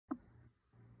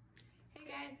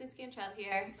guys, Ms Cantrell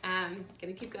here.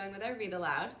 Gonna keep going with our read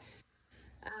aloud.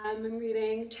 I'm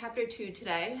reading chapter 2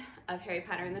 today of Harry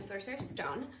Potter and the Sorcerer's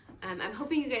Stone. I'm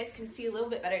hoping you guys can see a little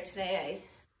bit better today.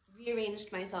 I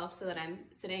rearranged myself so that I'm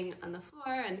sitting on the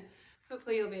floor, and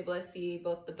hopefully you'll be able to see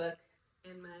both the book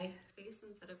and my face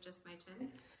instead of just my chin.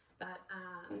 But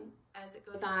as it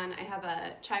goes on, I have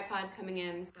a tripod coming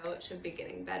in, so it should be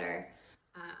getting better.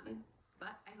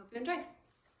 But I hope you enjoy.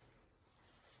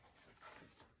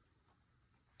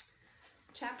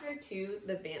 Chapter 2,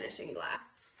 The Vanishing Glass.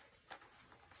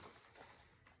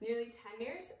 Nearly 10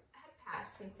 years had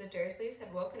passed since the Dursleys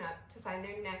had woken up to find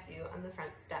their nephew on the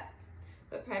front step,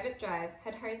 but Private Drive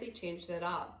had hardly changed at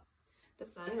all. The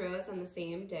sun rose on the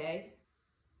same day,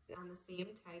 on the same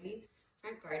tidy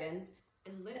front garden,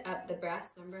 and lit up the brass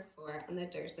number 4 on the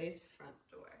Dursleys' front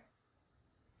door.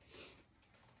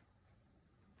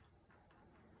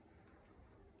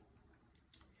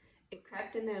 It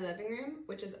crept in their living room,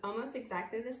 which is almost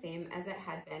exactly the same as it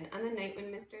had been on the night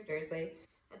when Mr. Dursley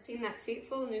had seen that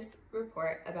fateful news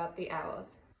report about the owls.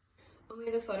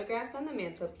 Only the photographs on the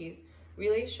mantelpiece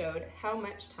really showed how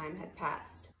much time had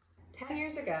passed. 10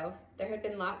 years ago, there had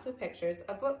been lots of pictures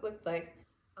of what looked like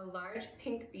a large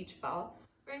pink beach ball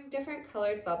wearing different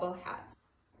colored bubble hats.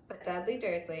 But Dudley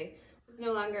Dursley was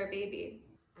no longer a baby,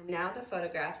 and now the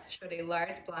photographs showed a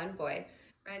large blonde boy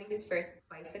riding his first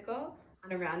bicycle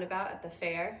on a roundabout at the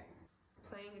fair,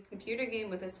 playing a computer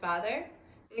game with his father,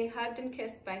 being hugged and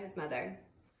kissed by his mother.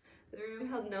 The room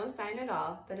held no sign at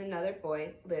all that another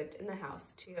boy lived in the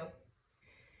house too.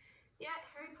 Yet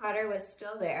Harry Potter was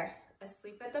still there,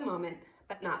 asleep at the moment,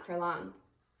 but not for long.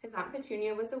 His Aunt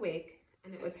Petunia was awake,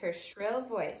 and it was her shrill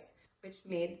voice which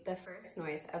made the first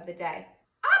noise of the day.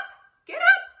 Up! Get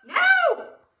up! Now!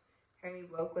 Harry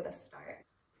woke with a start.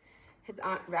 His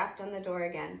aunt rapped on the door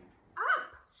again. Up!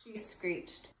 She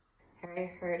screeched. Harry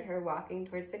heard her walking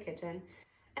towards the kitchen,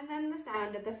 and then the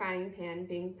sound of the frying pan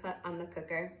being put on the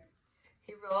cooker.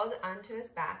 He rolled onto his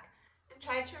back and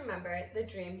tried to remember the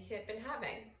dream he had been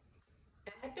having.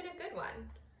 It had been a good one.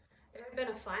 There had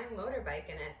been a flying motorbike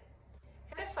in it.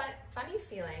 He had a funny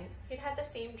feeling he'd had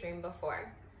the same dream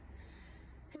before.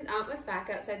 His aunt was back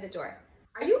outside the door.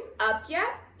 Are you up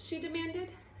yet? She demanded.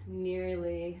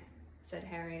 Nearly, said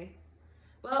Harry.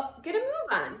 Well, get a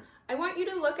move on. I want you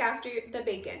to look after the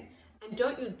bacon, and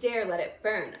don't you dare let it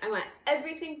burn. I want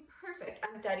everything perfect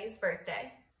on Duddy's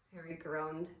birthday. Harry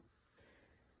groaned.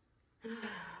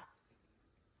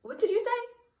 What did you say?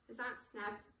 His aunt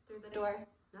snapped through the door.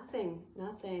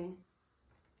 Nothing.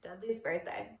 Dudley's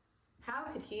birthday. How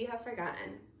could he have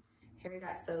forgotten? Harry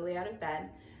got slowly out of bed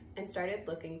and started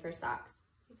looking for socks.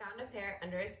 He found a pair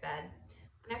under his bed,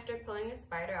 and after pulling a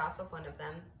spider off of one of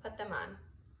them, put them on.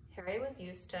 Harry was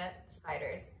used to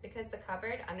spiders because the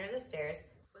cupboard under the stairs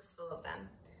was full of them,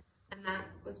 and that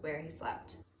was where he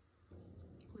slept.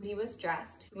 When he was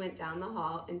dressed, he went down the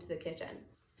hall into the kitchen.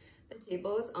 The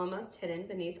table was almost hidden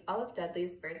beneath all of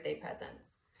Dudley's birthday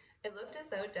presents. It looked as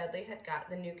though Dudley had got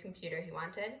the new computer he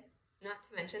wanted, not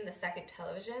to mention the second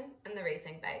television and the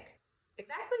racing bike.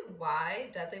 Exactly why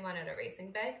Dudley wanted a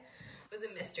racing bike was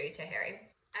a mystery to Harry,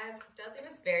 as Dudley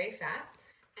was very fat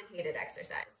and hated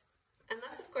exercise.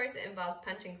 Unless, of course, it involved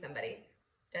punching somebody.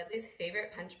 Dudley's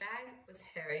favorite punch bag was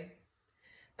Harry,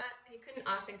 but he couldn't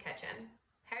often catch him.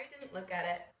 Harry didn't look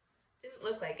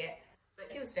like it, but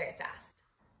he was very fast.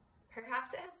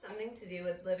 Perhaps it had something to do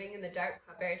with living in the dark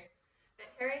cupboard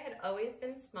that Harry had always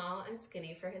been small and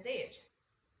skinny for his age.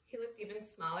 He looked even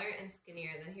smaller and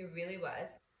skinnier than he really was,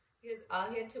 because all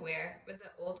he had to wear were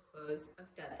the old clothes of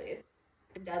Dudley's,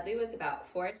 and Dudley was about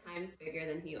 4 times bigger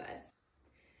than he was.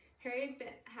 Harry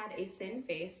had a thin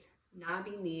face,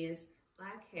 knobby knees,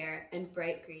 black hair, and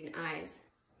bright green eyes.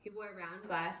 He wore round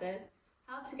glasses,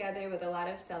 held together with a lot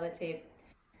of sellotape,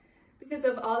 because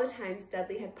of all the times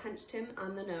Dudley had punched him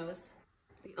on the nose.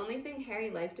 The only thing Harry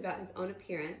liked about his own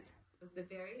appearance was the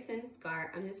very thin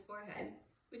scar on his forehead,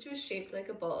 which was shaped like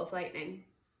a bolt of lightning.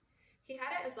 He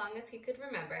had it as long as he could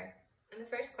remember, and the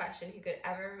first question he could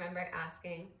ever remember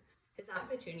asking his Aunt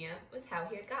Petunia was how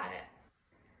he had got it.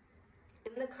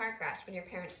 In the car crash when your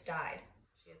parents died,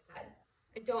 she had said,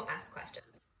 and don't ask questions.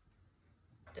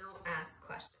 Don't ask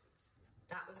questions.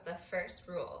 That was the first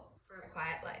rule for a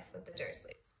quiet life with the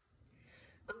Dursleys.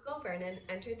 Uncle Vernon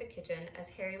entered the kitchen as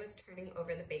Harry was turning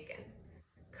over the bacon.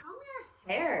 Comb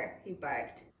your hair, he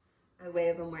barked, by way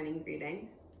of a morning greeting.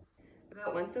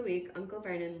 About once a week, Uncle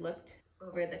Vernon looked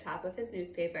over the top of his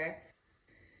newspaper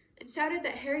and shouted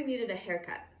that Harry needed a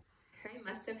haircut. Harry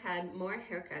must have had more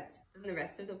haircuts than the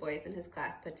rest of the boys in his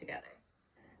class put together.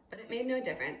 But it made no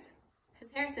difference.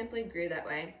 His hair simply grew that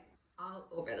way, all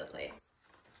over the place.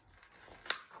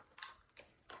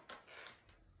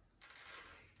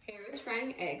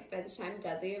 eggs by the time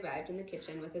Dudley arrived in the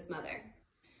kitchen with his mother.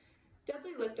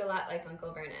 Dudley looked a lot like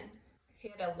Uncle Vernon. He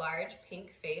had a large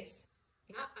pink face,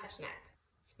 not much neck,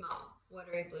 small,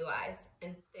 watery blue eyes,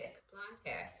 and thick blonde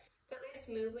hair that lay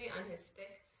smoothly on his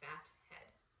thick, fat head.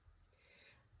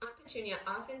 Aunt Petunia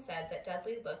often said that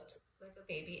Dudley looked like a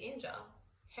baby angel.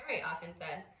 Harry often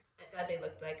said that Dudley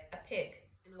looked like a pig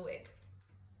in a wig.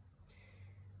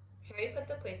 Harry put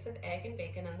the plates of egg and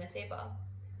bacon on the table,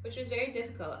 which was very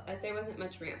difficult as there wasn't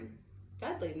much room.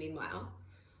 Dudley, meanwhile,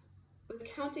 was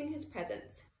counting his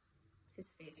presents. His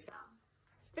face fell.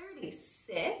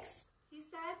 36, he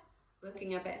said,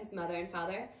 looking up at his mother and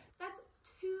father. That's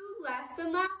 2 less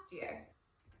than last year.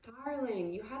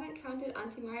 Darling, you haven't counted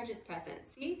Auntie Marge's present.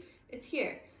 See, it's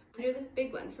here, under this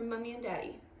big one from Mummy and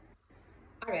Daddy.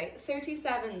 All right,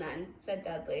 37 then, said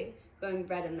Dudley, going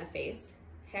red in the face.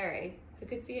 Harry, who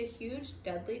could see a huge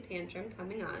Dudley tantrum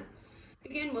coming on,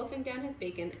 began wolfing down his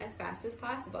bacon as fast as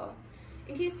possible,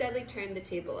 in case Dudley turned the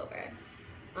table over.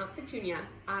 Aunt Petunia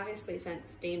obviously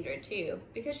sensed danger too,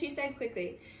 because she said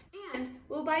quickly, "And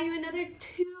we'll buy you another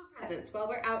 2 presents while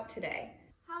we're out today.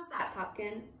 How's that,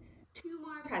 Popkin? 2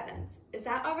 more presents. Is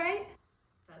that all right?"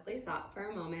 Dudley thought for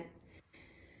a moment.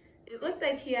 It looked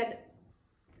like he had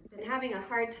been having a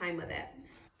hard time with it.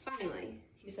 Finally,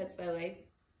 he said slowly,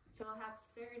 "So I'll have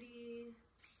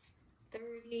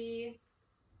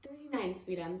 39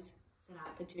 sweetums," said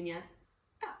Aunt Petunia.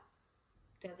 "Oh."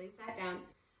 Dudley sat down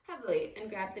heavily and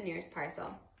grabbed the nearest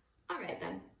parcel. "All right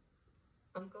then."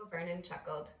 Uncle Vernon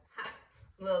chuckled. "Ha,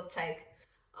 little tyke.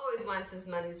 Always wants his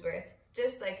money's worth,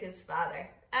 just like his father.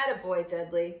 Attaboy,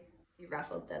 Dudley." He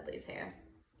ruffled Dudley's hair.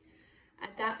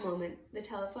 At that moment, the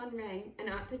telephone rang and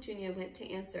Aunt Petunia went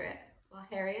to answer it, while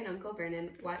Harry and Uncle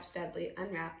Vernon watched Dudley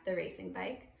unwrap the racing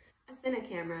bike, a cine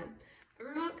camera, a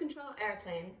remote control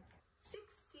airplane,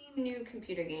 16 new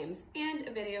computer games, and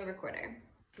a video recorder.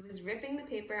 He was ripping the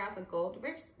paper off a gold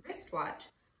wristwatch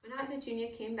when Aunt Petunia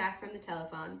came back from the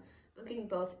telephone, looking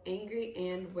both angry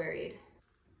and worried.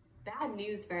 "Bad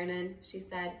news, Vernon," she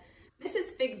said.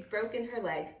 "Mrs. Figg's broken her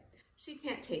leg. She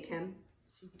can't take him."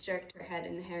 She jerked her head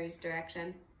in Harry's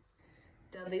direction.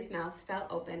 Dudley's mouth fell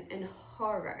open in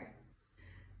horror.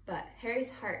 But Harry's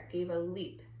heart gave a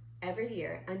leap. Every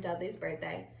year, on Dudley's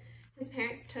birthday, his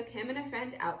parents took him and a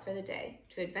friend out for the day,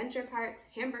 to adventure parks,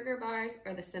 hamburger bars,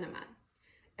 or the cinema.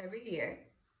 Every year,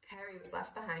 Harry was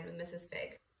left behind with Mrs.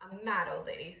 Figg, a mad old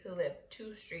lady who lived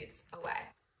 2 streets away.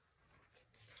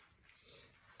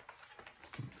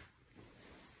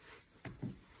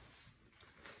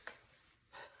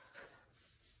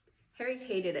 Harry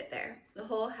hated it there. The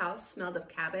whole house smelled of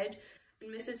cabbage, and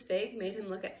Mrs. Figg made him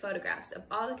look at photographs of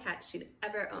all the cats she'd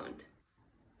ever owned.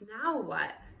 "Now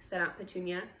what?" said Aunt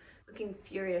Petunia, looking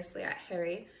furiously at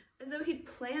Harry, as though he'd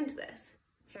planned this.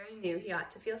 Harry knew he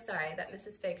ought to feel sorry that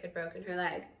Mrs. Figg had broken her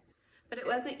leg, but it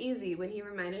wasn't easy when he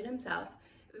reminded himself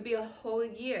it would be a whole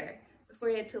year before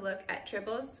he had to look at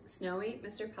Tribbles, Snowy,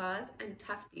 Mr. Paws, and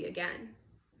Tufty again.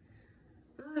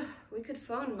 "We could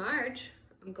phone Marge,"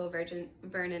 Uncle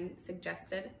Vernon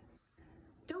suggested.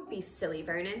 "Don't be silly,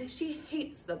 Vernon. She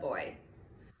hates the boy."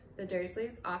 The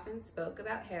Dursleys often spoke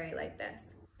about Harry like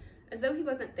this, as though he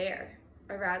wasn't there,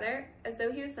 or rather, as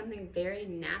though he was something very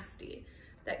nasty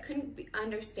that couldn't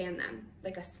understand them,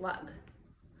 like a slug.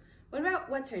 "What about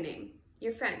what's-her-name?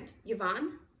 Your friend,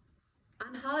 Yvonne?"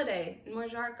 "On holiday in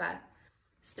Majorca,"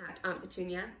 snapped Aunt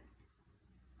Petunia.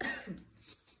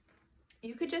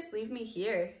 "You could just leave me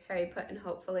here," Harry put in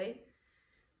hopefully.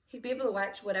 He'd be able to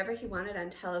watch whatever he wanted on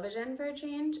television for a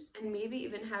change, and maybe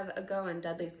even have a go on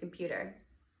Dudley's computer.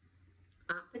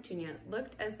 Aunt Petunia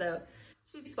looked as though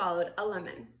she'd swallowed a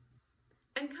lemon.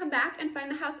 "And come back and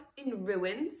find the house in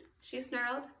ruins?" she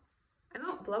snarled. "I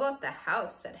won't blow up the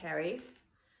house," said Harry.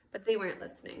 But they weren't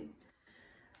listening.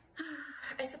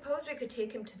 "I suppose we could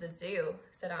take him to the zoo,"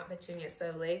 said Aunt Petunia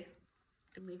slowly.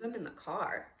 "And leave him in the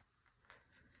car."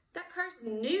 "That car's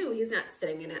new. He's not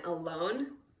sitting in it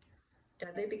alone."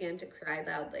 Dudley began to cry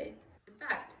loudly. In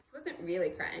fact, he wasn't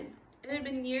really crying. It had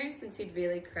been years since he'd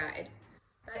really cried.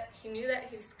 But he knew that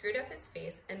if he screwed up his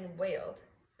face and wailed,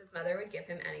 his mother would give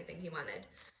him anything he wanted.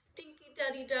 "Dinky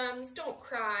Duddy Dums, don't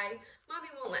cry. Mommy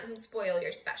won't let him spoil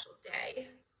your special day,"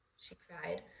 she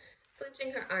cried,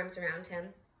 clenching her arms around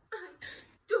him. "I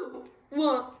don't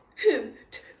want him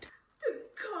to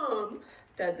come,"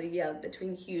 Dudley yelled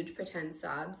between huge pretend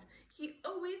sobs. "He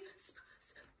always spoils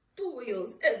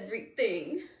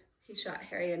everything." He shot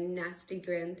Harry a nasty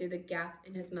grin through the gap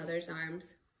in his mother's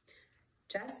arms.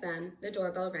 Just then, the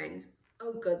doorbell rang.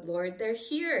 "Oh, good Lord, they're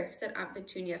here," said Aunt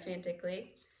Petunia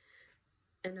frantically.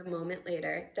 And a moment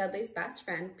later, Dudley's best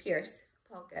friend, Pierce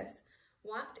Polkus,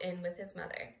 walked in with his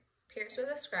mother. Pierce was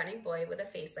a scrawny boy with a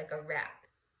face like a rat.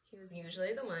 He was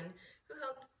usually the one who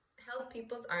held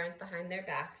people's arms behind their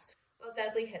backs while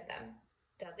Dudley hit them.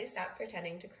 Dudley stopped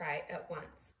pretending to cry at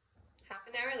once. Half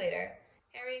an hour later,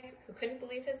 Harry, who couldn't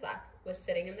believe his luck, was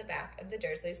sitting in the back of the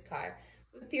Dursleys' car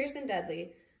with Pierce and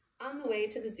Dudley on the way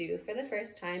to the zoo for the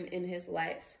first time in his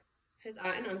life. His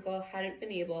aunt and uncle hadn't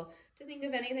been able to think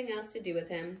of anything else to do with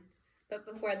him, but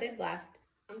before they'd left,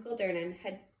 Uncle Vernon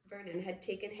had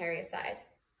taken Harry aside.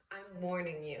 "I'm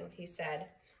warning you," he said,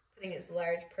 putting his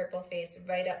large purple face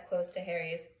right up close to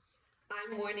Harry's.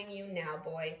 "I'm warning you now,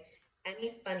 boy.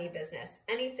 Any funny business,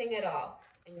 anything at all,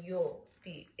 and you'll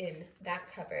be in that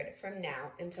cupboard from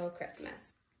now until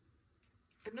Christmas."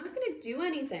 "I'm not going to do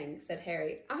anything," said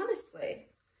Harry, "honestly."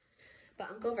 But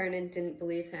Uncle Vernon didn't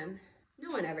believe him. No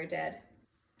one ever did.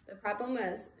 The problem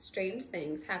was, strange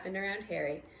things happened around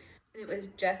Harry, and it was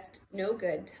just no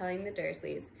good telling the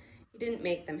Dursleys he didn't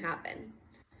make them happen.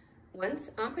 Once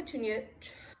Aunt Petunia,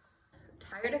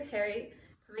 tired of Harry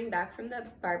coming back from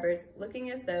the barber's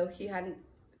looking as though he hadn't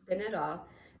been at all,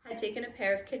 had taken a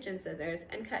pair of kitchen scissors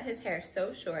and cut his hair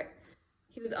so short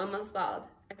he was almost bald,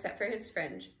 except for his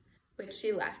fringe, which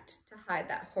she left to hide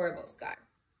that horrible scar.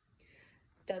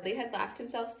 Dudley had laughed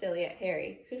himself silly at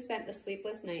Harry, who spent the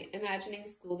sleepless night imagining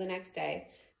school the next day,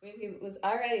 where he was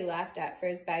already laughed at for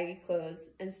his baggy clothes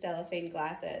and cellophane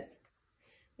glasses.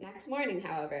 Next morning,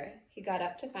 however, he got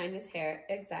up to find his hair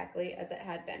exactly as it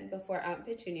had been before Aunt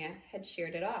Petunia had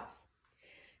sheared it off.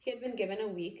 He had been given a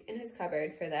week in his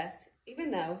cupboard for this,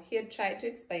 even though he had tried to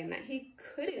explain that he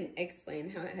couldn't explain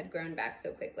how it had grown back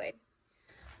so quickly.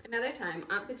 Another time,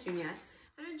 Aunt Petunia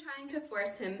had been trying to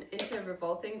force him into a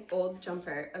revolting old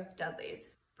jumper of Dudley's,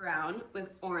 brown with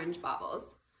orange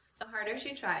baubles. The harder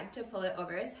she tried to pull it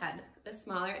over his head, the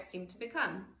smaller it seemed to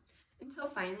become, until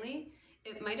finally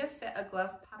it might have fit a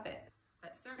gloved puppet,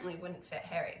 but certainly wouldn't fit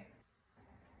Harry.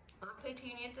 Aunt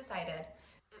Petunia decided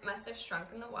it must have shrunk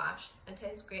in the wash, and to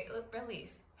his great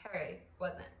relief, Harry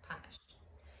wasn't punished.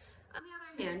 On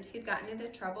the other hand, he'd gotten into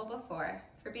trouble before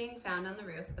for being found on the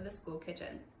roof of the school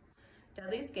kitchen.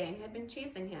 Dudley's gang had been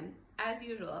chasing him, as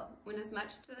usual, when as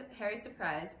much to Harry's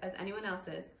surprise as anyone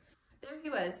else's, there he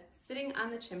was, sitting on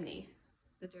the chimney.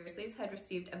 The Dursleys had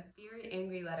received a very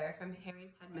angry letter from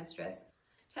Harry's headmistress,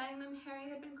 telling them Harry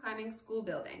had been climbing school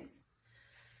buildings.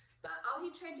 But all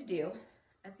he tried to do,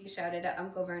 as he shouted at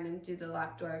Uncle Vernon through the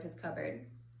locked door of his cupboard,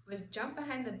 was jump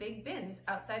behind the big bins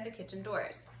outside the kitchen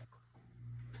doors.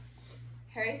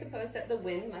 Harry supposed that the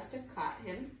wind must have caught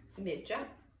him mid-jump.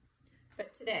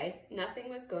 But today, nothing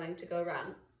was going to go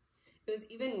wrong. It was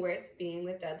even worth being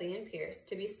with Dudley and Pierce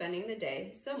to be spending the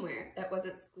day somewhere that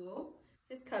wasn't school,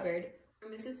 his cupboard, or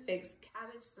Mrs. Figg's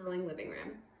cabbage-smelling living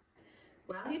room.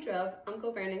 While he drove,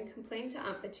 Uncle Vernon complained to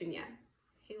Aunt Petunia.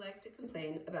 He liked to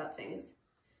complain about things.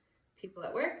 People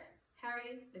at work,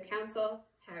 Harry, the council,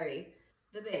 Harry,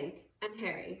 the bank, and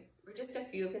Harry were just a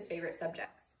few of his favorite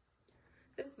subjects.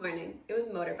 This morning, it was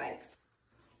motorbikes.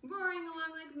 "Roaring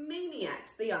along like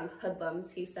maniacs, the young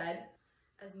hoodlums," he said,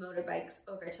 as motorbikes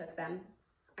overtook them.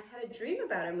 "I had a dream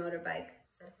about a motorbike,"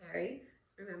 said Harry,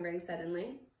 remembering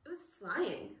suddenly. "It was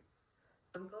flying."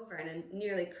 Uncle Vernon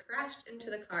nearly crashed into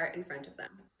the car in front of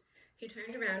them. He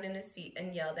turned around in his seat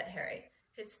and yelled at Harry,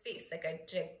 his face like a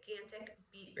gigantic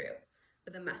beetroot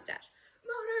with a mustache.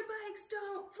 "Motorbikes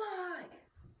don't fly!"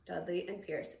 Dudley and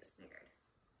Pierce snickered.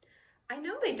 "I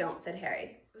know they don't," said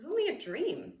Harry. "It was only a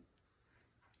dream."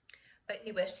 But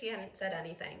he wished he hadn't said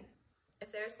anything.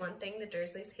 If there was one thing the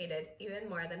Dursleys hated even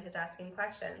more than his asking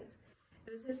questions,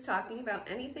 it was his talking about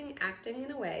anything acting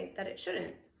in a way that it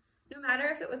shouldn't, no matter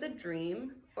if it was a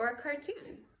dream or a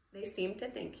cartoon. They seemed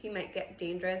to think he might get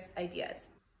dangerous ideas.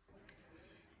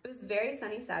 It was a very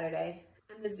sunny Saturday,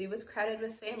 and the zoo was crowded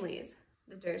with families.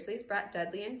 The Dursleys brought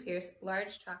Dudley and Pierce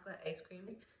large chocolate ice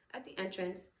creams at the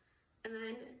entrance, and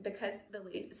then, because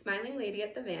the smiling lady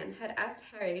at the van had asked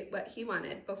Harry what he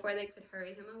wanted before they could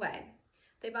hurry him away,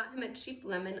 they bought him a cheap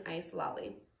lemon ice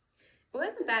lolly. It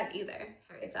wasn't bad either,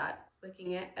 Harry thought,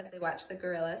 licking it as they watched the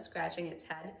gorilla scratching its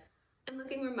head and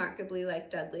looking remarkably like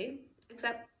Dudley,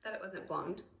 except that it wasn't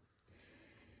blonde.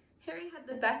 Harry had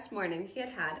the best morning he had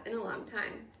had in a long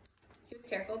time. He was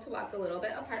careful to walk a little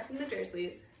bit apart from the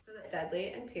Dursleys so that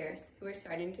Dudley and Pierce, who were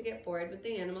starting to get bored with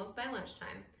the animals by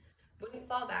lunchtime, wouldn't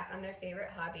fall back on their favorite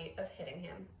hobby of hitting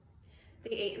him. They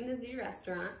ate in the zoo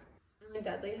restaurant, and when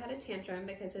Dudley had a tantrum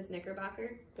because his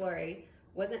Knickerbocker glory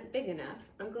wasn't big enough,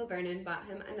 Uncle Vernon bought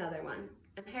him another one,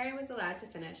 and Harry was allowed to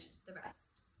finish the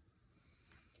rest.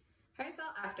 Harry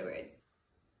felt afterwards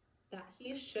that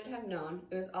he should have known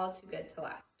it was all too good to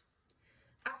last.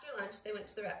 After lunch, they went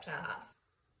to the reptile house.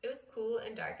 It was cool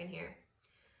and dark in here,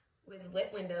 with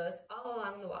lit windows all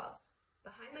along the walls.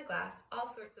 Behind the glass, all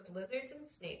sorts of lizards and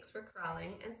snakes were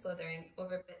crawling and slithering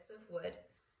over bits of wood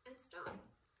and stone.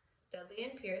 Dudley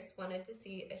and Pierce wanted to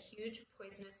see a huge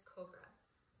poisonous cobra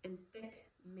and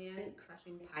thick,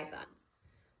 man-crushing pythons.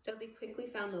 Dudley quickly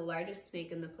found the largest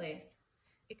snake in the place.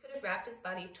 It could have wrapped its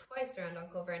body twice around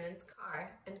Uncle Vernon's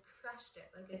car and crushed it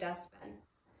like a dustbin.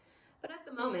 But at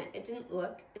the moment, it didn't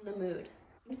look in the mood.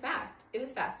 In fact, it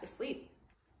was fast asleep.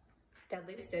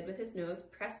 Dudley stood with his nose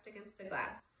pressed against the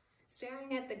glass,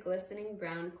 staring at the glistening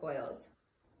brown coils.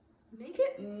 "Make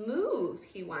it move,"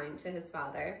 he whined to his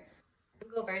father.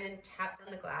 Uncle Vernon tapped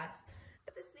on the glass,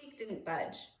 but the snake didn't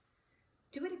budge.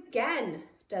 "Do it again,"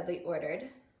 Dudley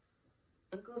ordered.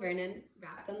 Uncle Vernon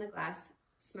rapped on the glass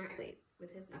smartly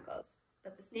with his knuckles,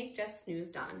 but the snake just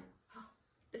snoozed on. "Oh,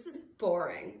 this is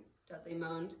boring," Dudley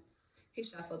moaned. He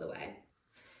shuffled away.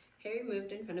 Harry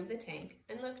moved in front of the tank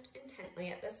and looked intently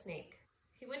at the snake.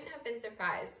 He wouldn't have been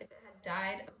surprised if it had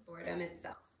died of boredom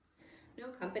itself. No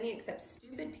company except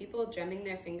stupid people drumming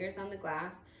their fingers on the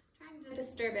glass, trying to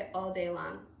disturb it all day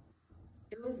long.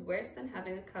 It was worse than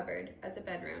having a cupboard as a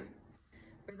bedroom,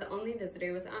 where the only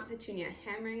visitor was Aunt Petunia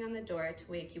hammering on the door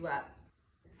to wake you up.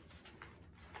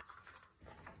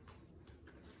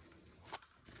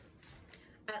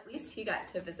 At least he got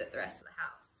to visit the rest of the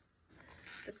house.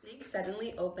 The snake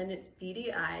suddenly opened its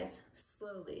beady eyes.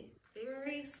 Slowly,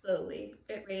 very slowly,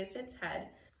 it raised its head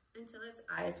until its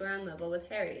eyes were on level with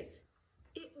Harry's.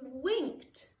 It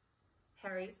winked!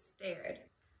 Harry stared.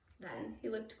 Then he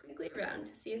looked quickly around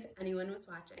to see if anyone was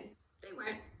watching. They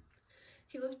weren't.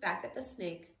 He looked back at the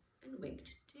snake and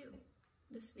winked too.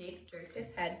 The snake jerked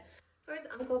its head towards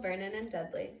Uncle Vernon and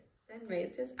Dudley, then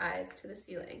raised his eyes to the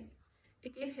ceiling.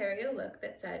 It gave Harry a look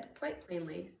that said, quite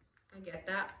plainly, "I get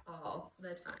that all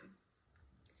the time."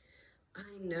 "I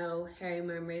know," Harry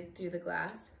murmured through the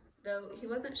glass, though he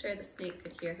wasn't sure the snake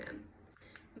could hear him.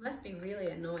 "It must be really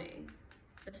annoying."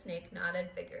 The snake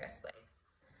nodded vigorously.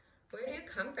 "Where do you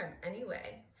come from,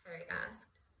 anyway?" Harry asked.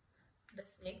 The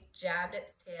snake jabbed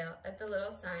its tail at the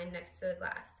little sign next to the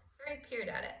glass. Harry peered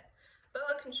at it.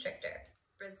 "Boa constrictor,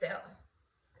 Brazil."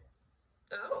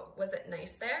 "Oh, was it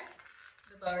nice there?"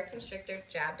 The boa constrictor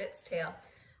jabbed its tail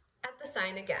at the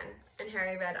sign again, and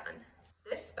Harry read on.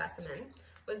 "This specimen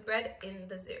was bred in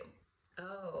the zoo."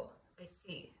 "Oh, I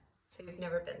see. So you've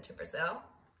never been to Brazil?"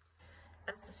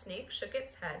 As the snake shook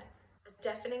its head, a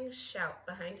deafening shout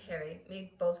behind Harry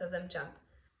made both of them jump.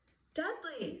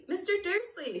 "Dudley! Mr.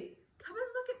 Dursley! Come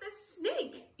and look at this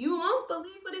snake! You won't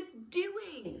believe what it's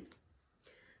doing!"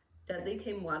 Dudley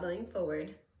came waddling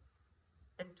forward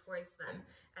and towards them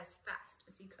as fast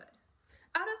as he could.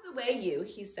 "Out of the way, you,"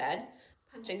 he said,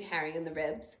 punching Harry in the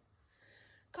ribs.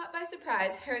 Caught by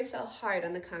surprise, Harry fell hard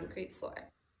on the concrete floor.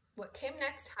 What came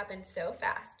next happened so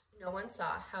fast, no one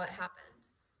saw how it happened.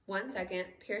 1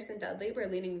 second, Pierce and Dudley were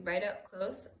leaning right up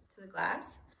close to the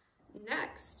glass.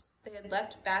 Next, they had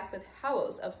leapt back with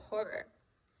howls of horror.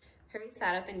 Harry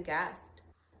sat up and gasped.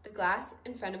 The glass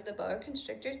in front of the boa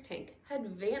constrictor's tank had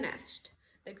vanished.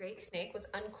 The great snake was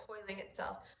uncoiling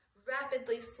itself,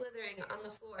 rapidly slithering on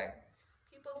the floor.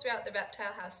 People throughout the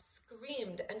reptile house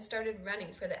screamed and started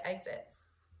running for the exits.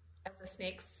 As the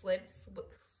snake slid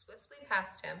swiftly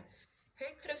past him,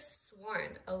 Harry could have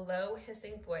sworn a low,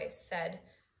 hissing voice said,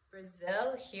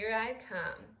 "Brazil, here I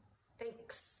come.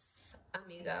 Thanks,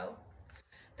 amigo."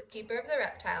 The keeper of the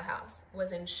reptile house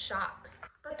was in shock.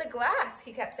 "But the glass,"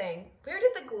 he kept saying. "Where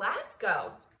did the glass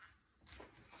go?"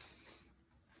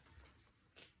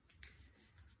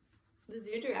 The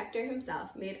zoo director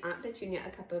himself made Aunt Petunia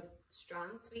a cup of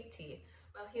strong sweet tea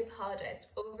while he apologized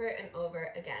over and over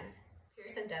again.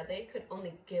 Pierce and Dudley could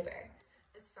only gibber.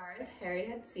 As far as Harry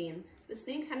had seen, the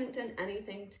snake hadn't done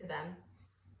anything to them,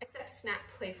 except snap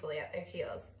playfully at their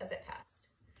heels as it passed.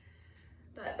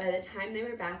 But by the time they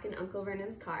were back in Uncle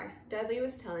Vernon's car, Dudley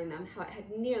was telling them how it had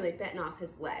nearly bitten off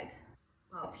his leg,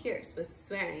 while Pierce was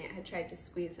swearing it had tried to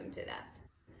squeeze him to death.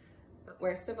 But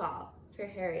worst of all, for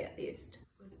Harry at least,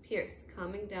 was Pierce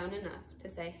calming down enough to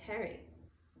say Harry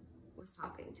was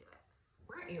talking to it.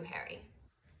 "Weren't you, Harry?"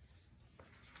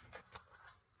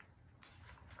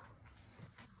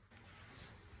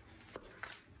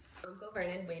 Uncle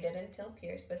Vernon waited until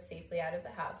Pierce was safely out of the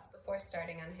house before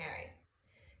starting on Harry.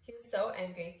 He was so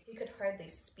angry he could hardly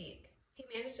speak. He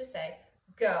managed to say,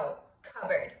 "Go,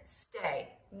 cupboard,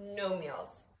 stay, no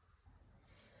meals,"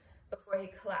 before he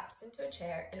collapsed into a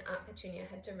chair and Aunt Petunia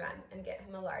had to run and get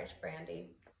him a large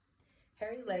brandy.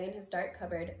 Harry lay in his dark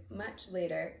cupboard much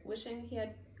later, wishing he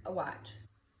had a watch.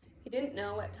 He didn't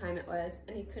know what time it was,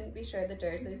 and he couldn't be sure the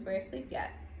Dursleys were asleep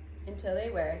yet. Until they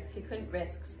were, he couldn't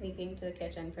risk sneaking to the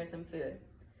kitchen for some food.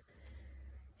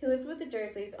 He lived with the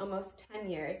Dursleys almost 10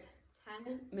 years,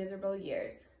 10 miserable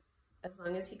years, as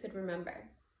long as he could remember,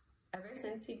 ever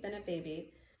since he'd been a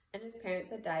baby and his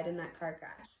parents had died in that car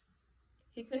crash.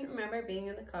 He couldn't remember being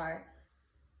in the car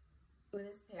with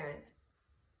his parents,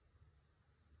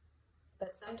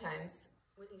 but sometimes,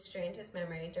 when he strained his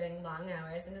memory during long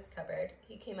hours in his cupboard,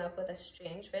 he came up with a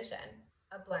strange vision,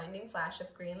 a blinding flash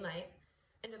of green light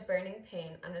and a burning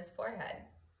pain on his forehead.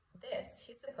 This,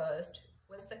 he supposed,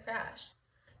 was the crash,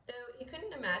 though he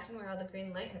couldn't imagine where all the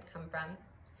green light had come from.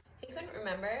 He couldn't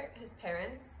remember his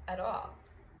parents at all.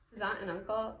 His aunt and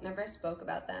uncle never spoke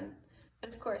about them,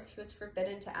 and of course he was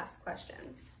forbidden to ask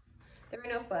questions. There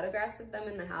were no photographs of them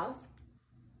in the house.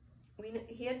 When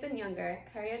he had been younger,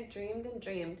 Harry had dreamed and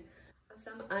dreamed of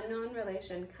some unknown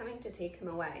relation coming to take him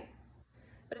away.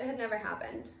 But it had never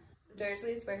happened. The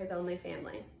Dursleys were his only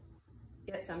family.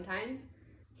 Yet sometimes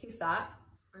he thought,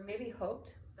 or maybe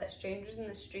hoped, that strangers in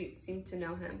the street seemed to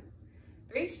know him.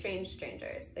 Very strange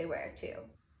strangers they were, too.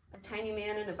 A tiny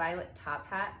man in a violet top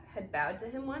hat had bowed to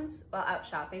him once while out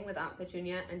shopping with Aunt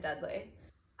Petunia and Dudley,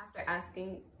 after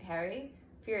asking Harry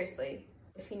furiously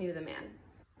if he knew the man.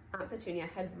 Aunt Petunia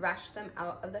had rushed them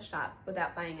out of the shop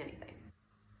without buying anything.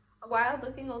 A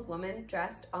wild-looking old woman,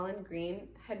 dressed all in green,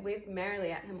 had waved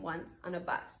merrily at him once on a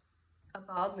bus. A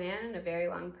bald man in a very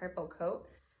long purple coat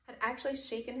had actually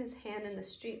shaken his hand in the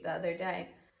street the other day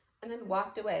and then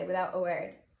walked away without a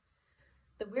word.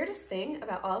 The weirdest thing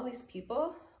about all these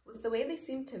people was the way they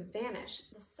seemed to vanish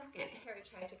the second Harry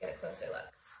tried to get a closer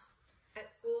look.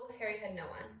 At school, Harry had no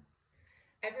one.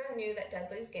 Everyone knew that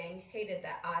Dudley's gang hated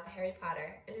that odd Harry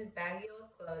Potter in his baggy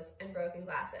old clothes and broken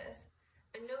glasses,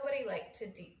 and nobody liked to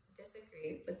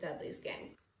disagree with Dudley's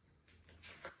gang.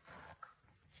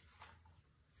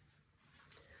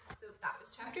 So that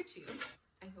was chapter 2.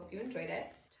 I hope you enjoyed it.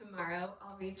 Tomorrow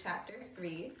I'll read chapter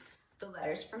 3, The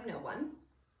Letters from No One,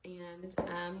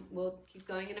 and we'll keep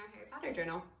going in our Harry Potter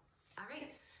journal. All right,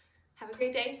 have a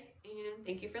great day, and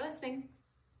thank you for listening.